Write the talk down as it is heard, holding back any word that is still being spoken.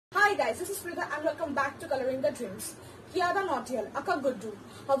guys, this is Pritha and welcome back to Coloring the Dreams. Kiara Nautiyal Aka Guddu.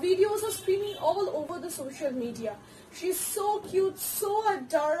 Her videos are streaming all over the social media. She's so cute, so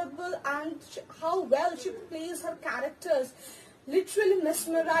adorable, and how well she plays her characters literally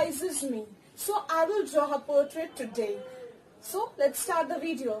mesmerizes me. So I will draw her portrait today. So let's start the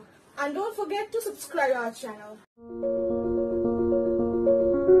video. And don't forget to subscribe our channel.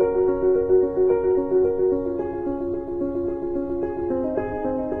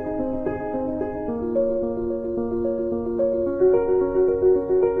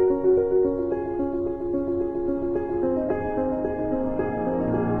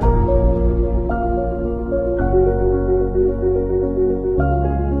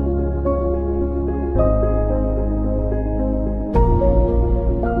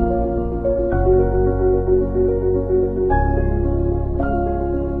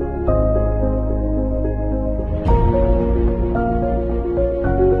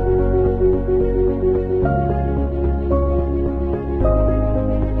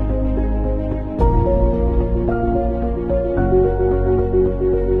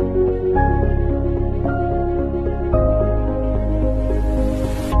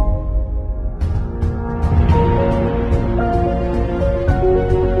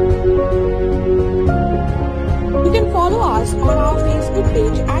 On our Facebook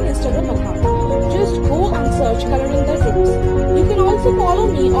page and Instagram account. Just go and search Coloring the Dreams. You can also follow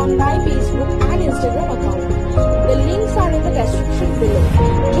me on my Facebook and Instagram account. The links are in the description below.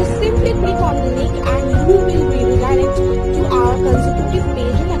 Just simply click on the link and you will be redirected to our consecutive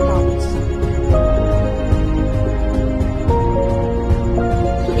page and accounts.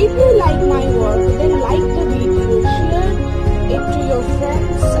 So if you like my work, then like the video, share it to your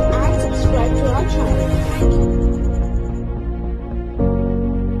friends and subscribe to our channel. Thank you.